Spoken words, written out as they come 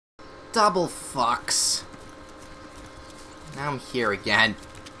Double fucks. Now I'm here again.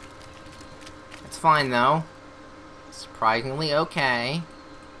 It's fine, though. Surprisingly okay.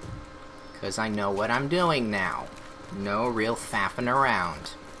 Because I know what I'm doing now. No real faffing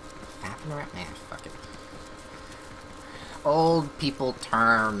around. Faffing around? Man, fuck it. Old people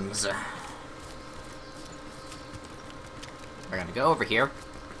terms. We're gonna go over here.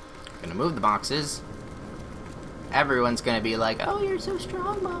 We're gonna move the boxes. Everyone's gonna be like, oh, you're so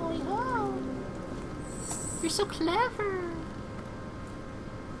strong, Molly. Oh, you're so clever.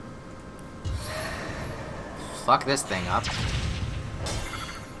 Fuck this thing up.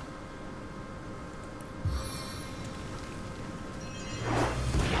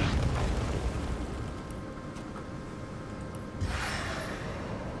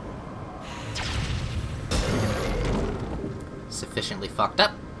 Sufficiently fucked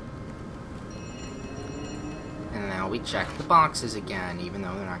up. And now we check the boxes again, even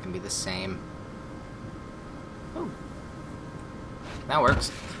though they're not going to be the same. Oh. That works,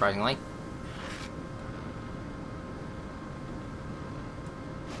 surprisingly.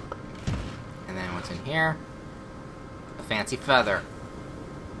 And then what's in here? A fancy feather.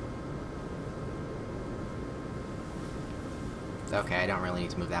 Okay, I don't really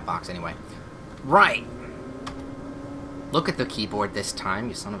need to move that box anyway. Right! Look at the keyboard this time,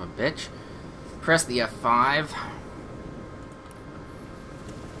 you son of a bitch. Press the F5.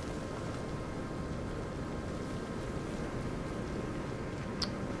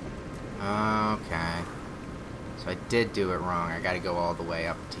 Okay. So I did do it wrong. I gotta go all the way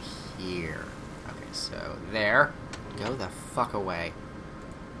up to here. Okay, so there. Go the fuck away.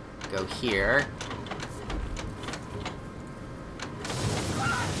 Go here.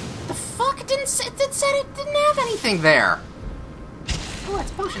 The fuck? It didn't say, it said it didn't have anything there. Oh,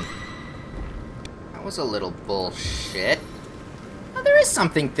 that's a potion. That was a little bullshit. Oh, there is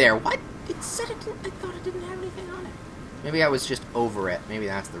something there. What? It said it didn't, I thought it didn't have anything on it. Maybe I was just over it. Maybe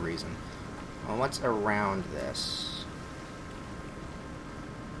that's the reason. Well, what's around this?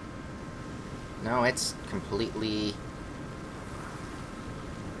 No, it's completely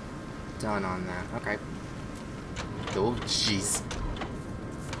done on that. Okay. Oh, jeez.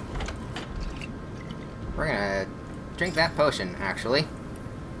 We're gonna drink that potion, actually.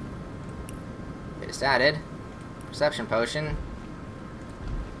 It is added. Perception potion.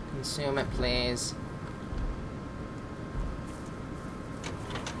 Consume it, please.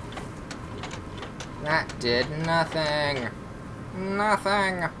 That did nothing.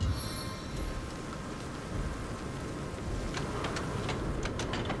 Nothing. I'm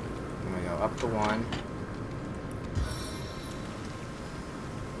gonna go up the one.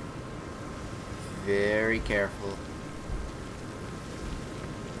 Very careful.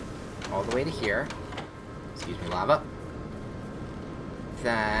 All the way to here. Excuse me, lava.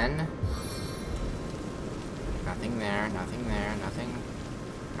 Then... nothing there, nothing there, nothing...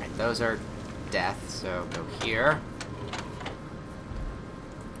 Alright, those are death, so go here.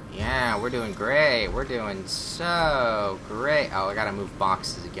 Yeah, we're doing great. We're doing so great. Oh, I gotta move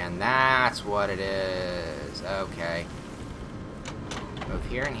boxes again. That's what it is. Okay. Move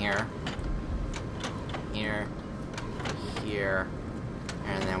here and here. Here. Here.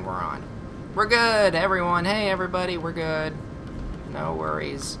 And then we're on. We're good, everyone. Hey, everybody, we're good. No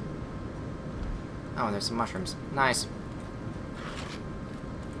worries. Oh, and there's some mushrooms. Nice.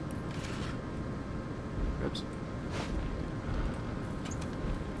 Oops.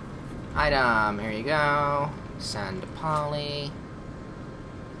 Item, here you go. Send to Polly.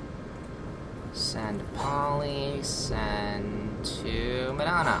 Send to Polly. Send to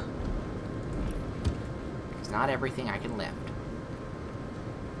Madonna. Because not everything I can lift.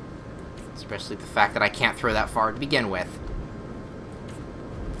 Especially the fact that I can't throw that far to begin with.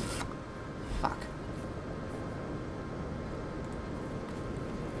 Fuck.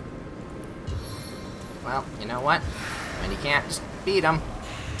 Well, you know what? When you can't, just beat them.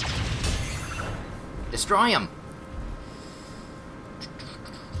 Destroy him!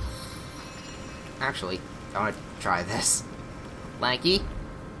 Actually, I want to try this. Lanky?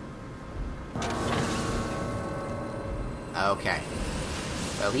 Okay.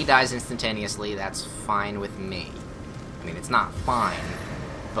 So he dies instantaneously, that's fine with me. I mean, it's not fine,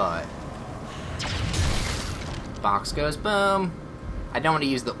 but... Box goes boom. I don't want to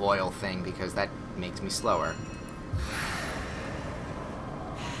use the oil thing because that makes me slower.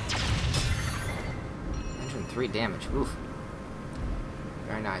 103 damage, oof.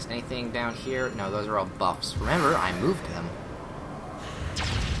 Very nice. Anything down here? No, those are all buffs. Remember, I moved them.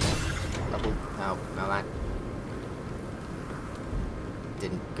 Level... Oh, no, that...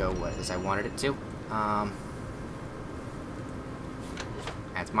 didn't go as I wanted it to.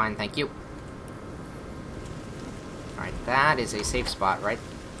 That's It's mine, thank you. Alright, that is a safe spot right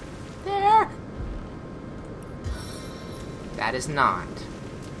there. That is not.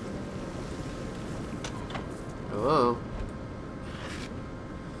 Oh.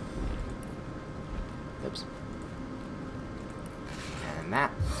 Oops. And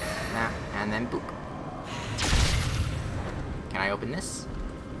that, and then boop. Can I open this?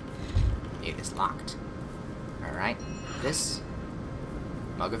 It is locked. Alright. This.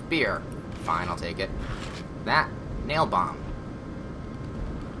 Mug of beer. Fine, I'll take it. That. Nail bomb.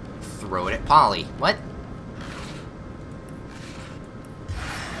 Throw it at Polly. What?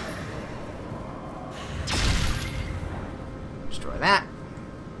 Destroy that.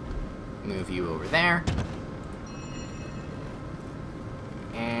 Move you over there.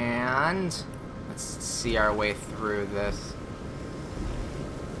 And let's see our way through this.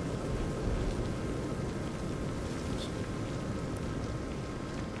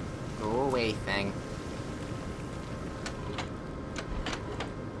 Go away, thing.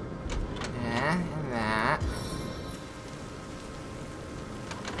 And that.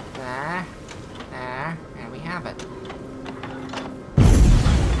 There, and we have it.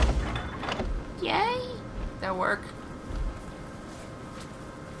 Yay! That work?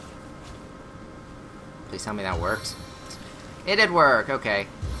 Please tell me that works. It did work, okay.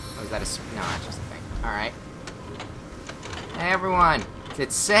 Oh, is that a... No, that's just a thing. Alright. Hey, everyone!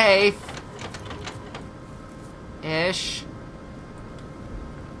 It's safe! Ish.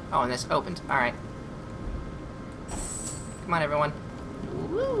 Oh, and this opened. Alright. Come on, everyone.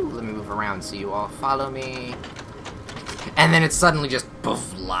 Woo! Let me move around so you all follow me. And then it's suddenly just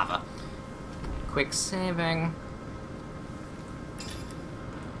poof, lava. Quick saving.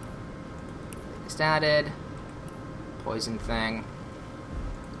 Started. Poison thing.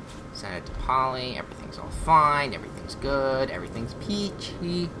 Send it to Polly. Everything's all fine. Everything's good. Everything's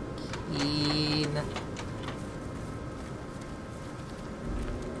peachy keen.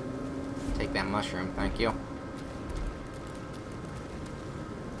 Take that mushroom, thank you.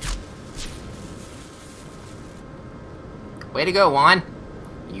 Way to go, Juan.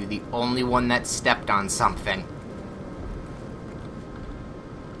 You the only one that stepped on something.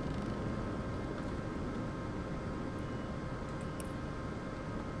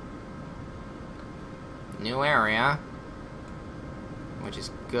 New area, which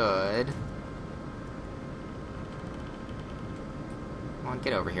is good. Come on,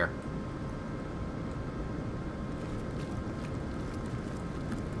 get over here.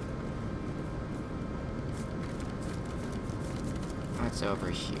 What's over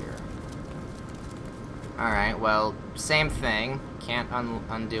here? Alright, well, same thing. Can't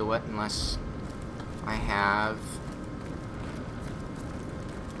undo it unless I have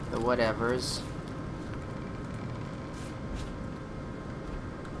the whatevers.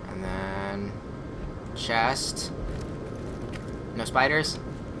 And then chest. No spiders?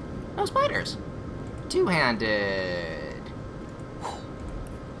 No spiders. Two-handed.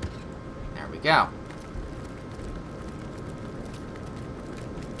 There we go.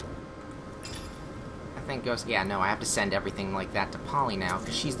 I think goes... Yeah, no, I have to send everything like that to Polly now,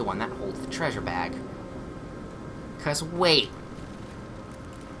 because she's the one that holds the treasure bag. Because, wait.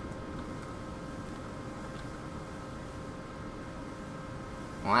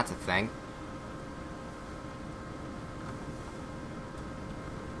 Well, that's a thing.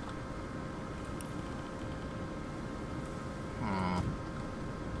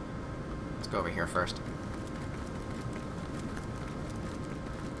 Let's go over here first.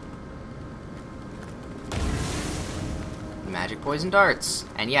 Magic poison darts.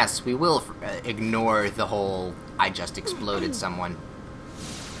 And yes, we will ignore the whole I just exploded someone.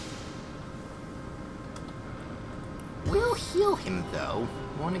 We'll heal him, though.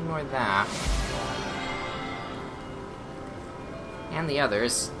 Won't ignore that. And the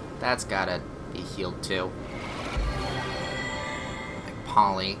others. That's gotta be healed, too. Like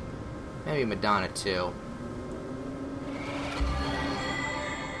Polly. Maybe Madonna, too.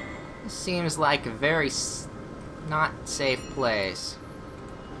 This seems like a very not safe place.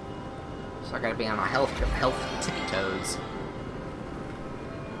 So I gotta be on my health tippy toes.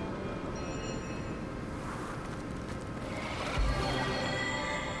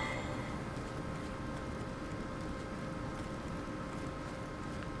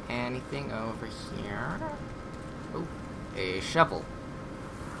 Anything over here? Oh, a shovel.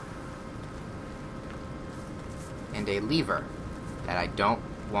 And a lever that I don't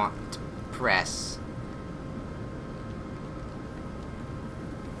want to press.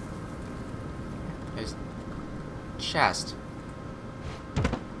 There's chest.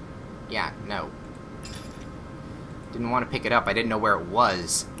 Yeah, no. Didn't want to pick it up. I didn't know where it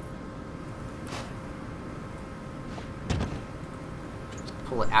was. Just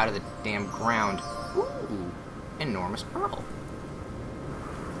pull it out of the damn ground. Ooh, enormous pearl.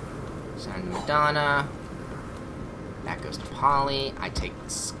 Send Madonna. That goes to Polly. I take the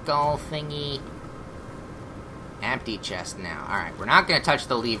skull thingy. Empty chest now. Alright, we're not going to touch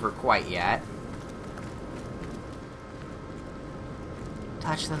the lever quite yet.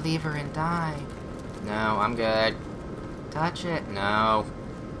 Touch the lever and die. No, I'm good. Touch it. No.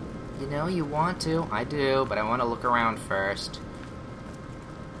 You know you want to. I do, but I want to look around first.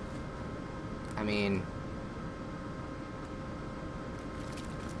 I mean...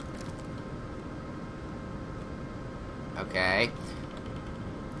 Okay.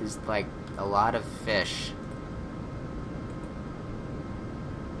 There's, like, a lot of fish.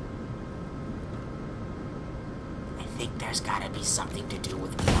 I think there's gotta be something to do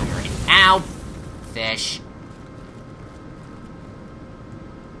with water and... Ow! Fish.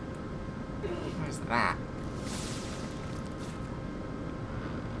 Where's that?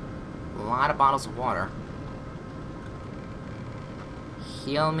 A lot of bottles of water.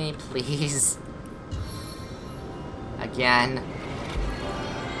 Heal me, please. Again.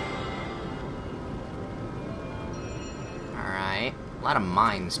 Alright. A lot of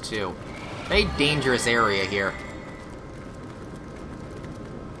mines, too. Very dangerous area here.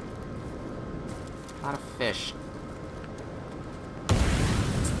 A lot of fish.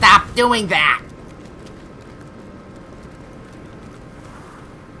 Stop doing that!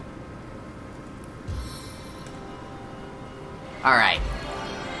 Alright.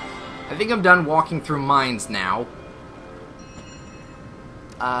 I think I'm done walking through mines now.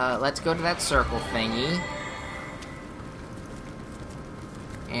 Let's go to that circle thingy.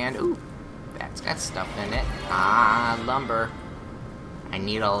 And, ooh, that's got stuff in it. Ah, lumber. I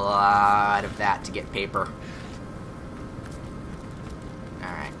need a lot of that to get paper.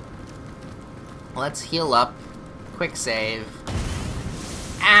 Alright. Let's heal up. Quick save.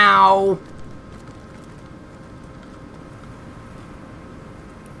 Ow!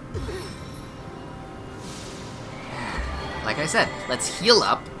 Like I said, let's heal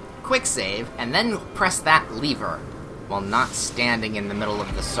up, quick save, and then press that lever while not standing in the middle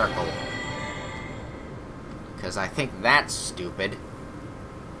of the circle. Because I think that's stupid.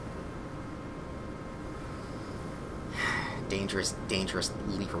 Dangerous, dangerous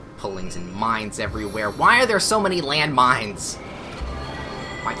lever pullings and mines everywhere. Why are there so many landmines?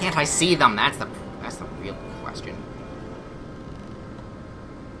 Why can't I see them? That's the real question.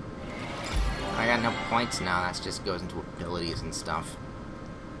 I got no points now. That just goes into abilities and stuff.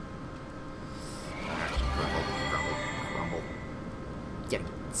 Alright, grumble.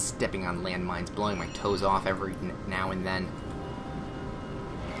 Stepping on landmines, blowing my toes off every now and then.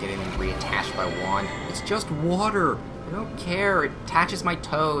 Getting them reattached by wand. It's just water. I don't care. It attaches my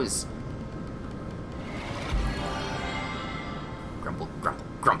toes.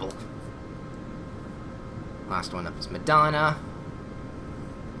 Grumble. Last one up is Madonna.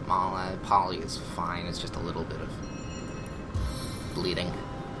 Polly is fine. It's just a little bit of bleeding.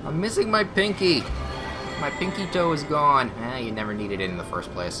 I'm missing my pinky. My pinky toe is gone. You never needed it in the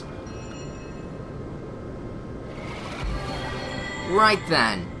first place. Right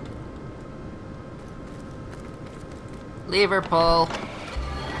then. Lever pull.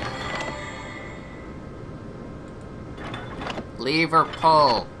 Lever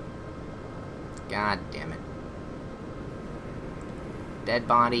pull. God damn it. Dead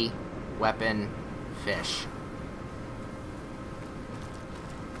body, weapon, fish.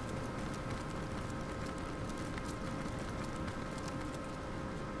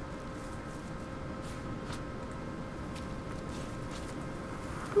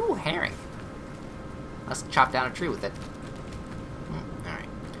 Ooh, herring. Let's chop down a tree with it. Alright.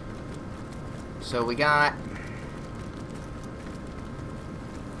 So we got...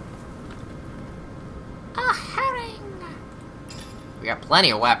 a herring! We got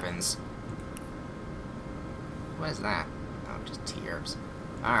plenty of weapons. What is that? Oh, just T-herbs.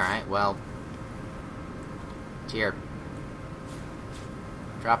 Alright, well... Here.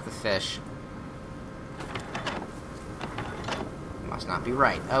 Drop the fish. Must not be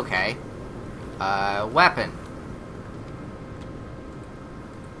right. Okay. Weapon.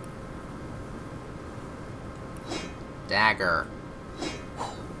 Dagger.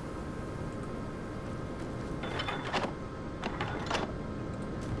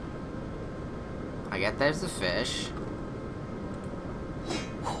 I get there's the fish.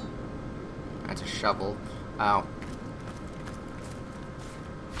 That's a shovel. Oh.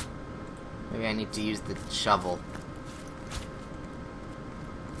 Maybe I need to use the shovel.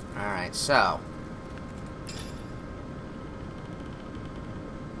 Alright, so.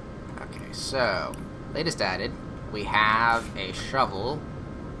 Okay, so, latest added, we have a shovel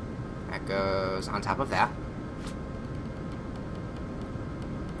that goes on top of that.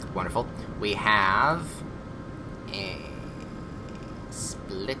 Wonderful. We have a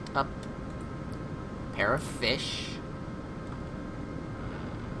split up pair of fish.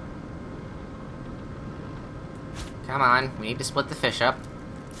 Come on, we need to split the fish up.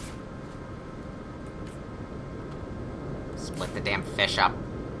 Split the damn fish up.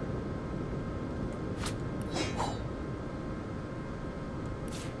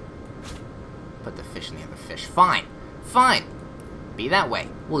 Put the fish in the other fish. Fine. Fine. Be that way.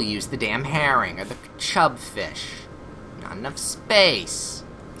 We'll use the damn herring, or the chub fish. Not enough space.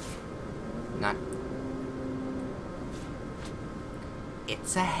 Not...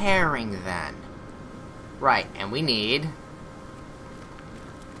 It's a herring, then. Right, and we need...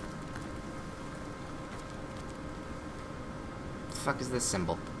 What the fuck is this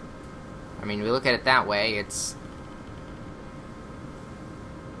symbol? I mean, we look at it that way, it's...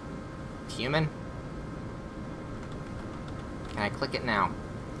 human? Can I click it now?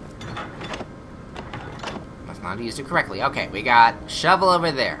 Must not have used it correctly. Okay, we got shovel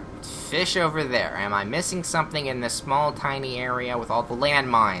over there. Fish over there. Am I missing something in this small, tiny area with all the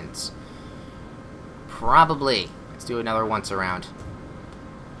landmines? Probably. Let's do another once around.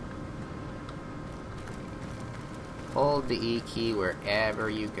 Hold the E key wherever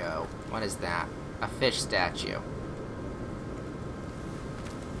you go. What is that? A fish statue.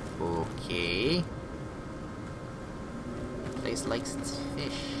 Okay. Place likes its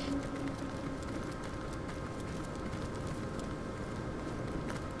fish.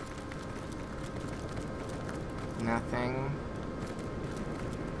 Nothing.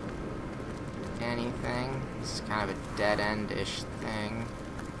 Anything. This is kind of a dead-end-ish thing.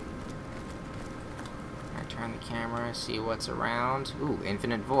 I turn the camera, see what's around. Ooh,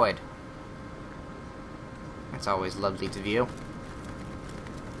 infinite void. That's always lovely to view.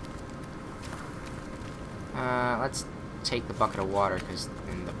 Let's take the bucket of water, because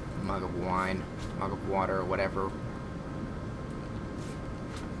in the mug of wine, mug of water, or whatever.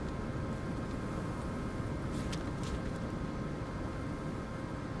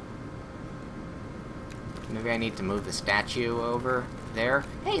 Maybe I need to move the statue over there.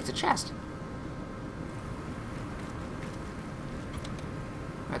 Hey, it's a chest!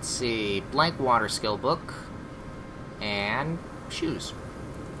 Let's see, blank water skill book, and shoes.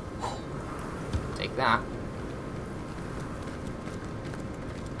 Take that.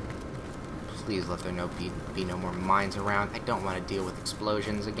 Please let there be no more mines around. I don't want to deal with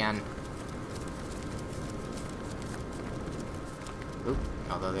explosions again. Oop,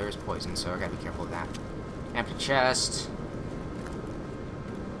 although there is poison, so I gotta be careful of that. Empty chest.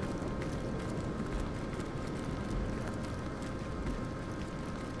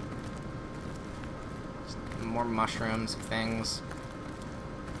 More mushrooms, things.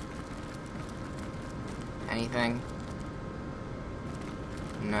 Anything?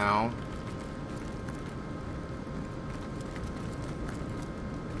 No.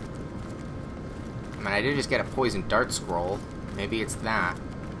 I mean, I did just get a poison dart scroll. Maybe it's that.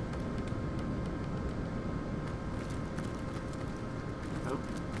 Oh.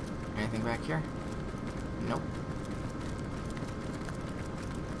 Anything back here? Nope.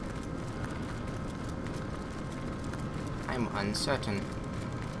 I'm uncertain.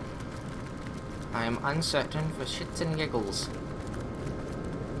 I am uncertain for shits and giggles.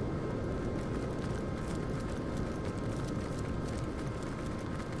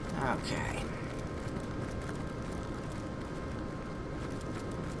 Okay.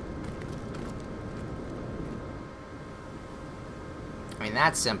 I mean,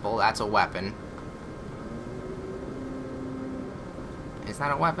 that's simple. That's a weapon. Is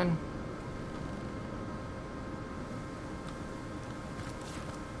that a weapon?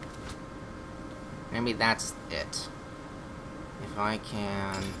 Maybe that's it. If I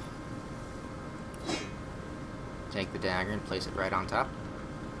can take the dagger and place it right on top.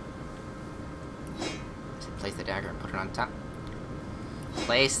 Place the dagger and put it on top.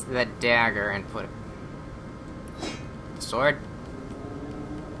 Place the dagger and put it... Sword?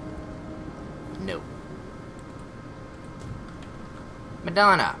 No.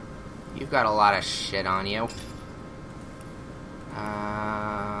 Madonna, you've got a lot of shit on you.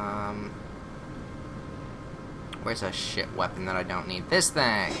 Where's a shit weapon that I don't need? This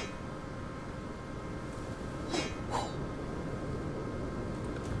thing!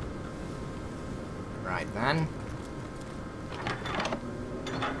 Right then.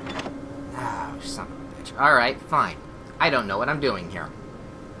 Oh, son of a bitch. Alright, fine. I don't know what I'm doing here.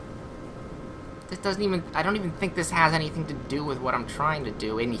 This doesn't even... I don't even think this has anything to do with what I'm trying to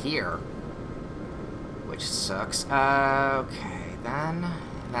do in here. Which sucks. Okay, then.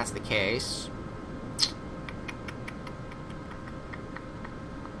 If that's the case.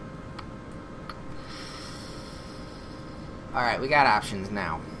 Alright, we got options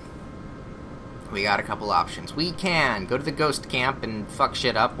now. We got a couple options. We can go to the ghost camp and fuck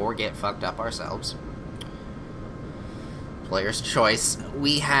shit up, or get fucked up ourselves. Player's choice.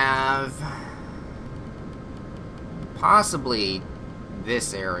 We have... possibly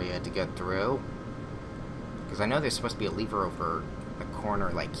this area to get through. Because I know there's supposed to be a lever over the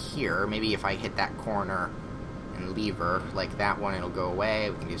corner, like here. Maybe if I hit that corner and lever, like that one, it'll go away.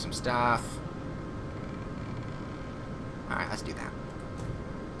 We can do some stuff. Alright, let's do that.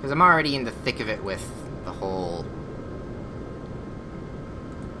 Because I'm already in the thick of it with the whole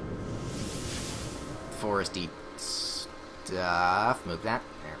foresty stuff. Move that.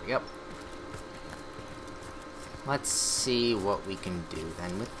 There we go. Let's see what we can do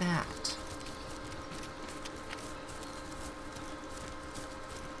then with that.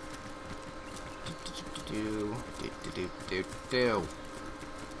 Do.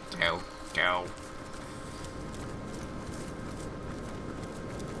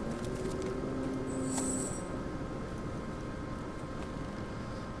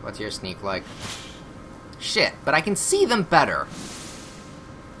 What's your sneak like? Shit, but I can see them better.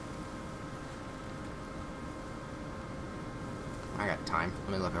 I got time.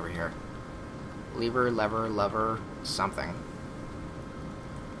 Let me look over here. Lever, something.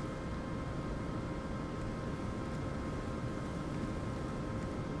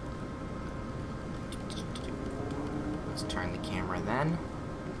 Let's turn the camera then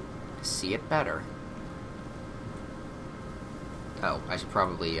to see it better. Oh, I should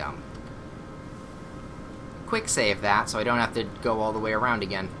probably, quick save that so I don't have to go all the way around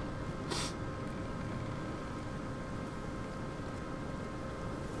again.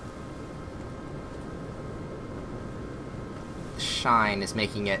 The shine is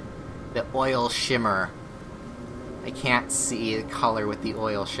making it the oil shimmer. I can't see the color with the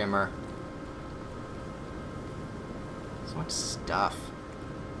oil shimmer. So much stuff.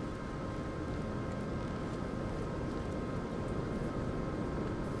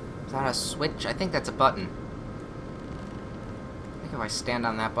 Is that a switch? I think that's a button. I think if I stand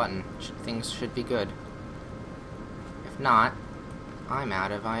on that button, things should be good. If not, I'm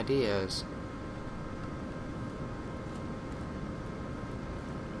out of ideas.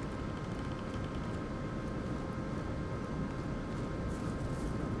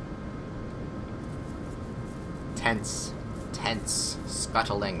 Tense,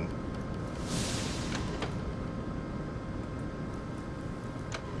 scuttling.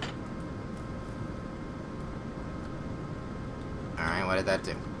 Alright, what did that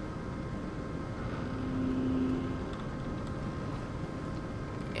do?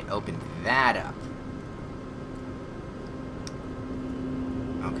 It opened that up.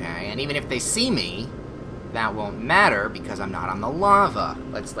 Okay, and even if they see me, that won't matter because I'm not on the lava.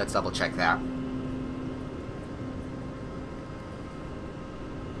 Let's double check that.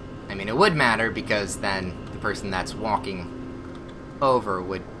 I mean, it would matter because then the person that's walking over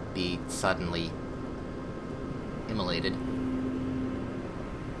would be suddenly immolated.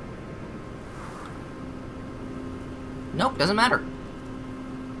 Nope, doesn't matter.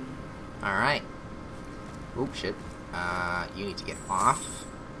 Alright. Oop, shit. You need to get off.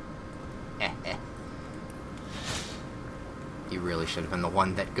 You really should have been the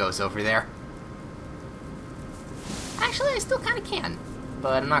one that goes over there. Actually, I still kind of can.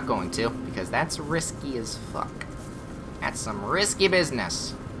 But I'm not going to, because that's risky as fuck. That's some risky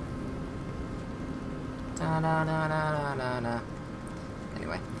business. Da-da-da-da-da-da.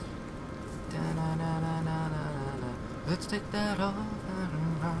 Anyway. Da-da-da-da-da-da-da. Let's take that off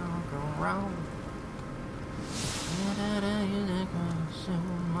and round.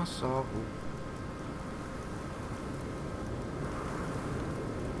 My soul.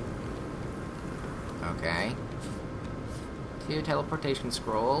 Okay. 2 teleportation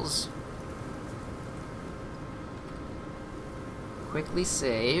scrolls. Quickly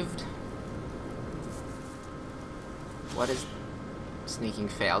saved. What is... Sneaking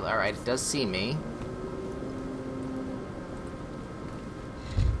failed. Alright, it does see me.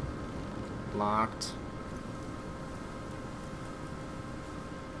 Locked.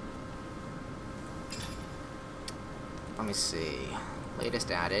 Let me see.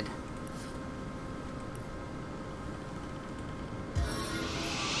 Latest added.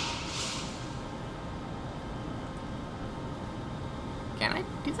 Can I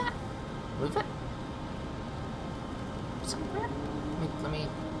do that? Move it? Somewhere? Let me...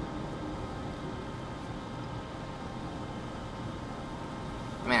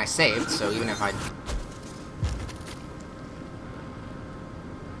 I saved, so even if I...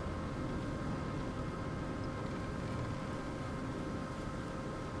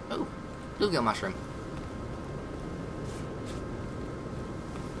 Ooh, bluegill mushroom.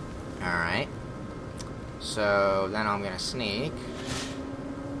 Alright. So, then I'm gonna sneak.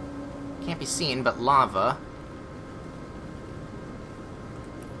 Can't be seen, but lava.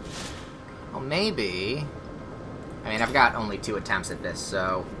 Well, maybe... I mean, I've got only 2 attempts at this,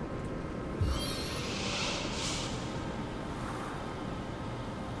 so...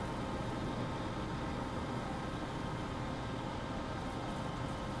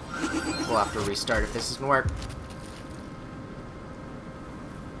 We'll have to restart if this doesn't work.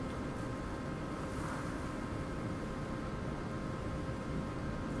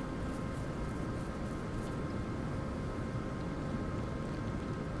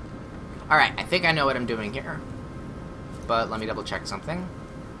 Alright, I think I know what I'm doing here. But let me double check something.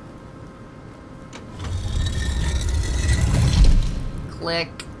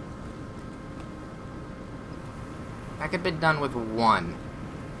 Click. That could have been done with 1.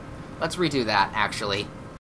 Let's redo that, actually.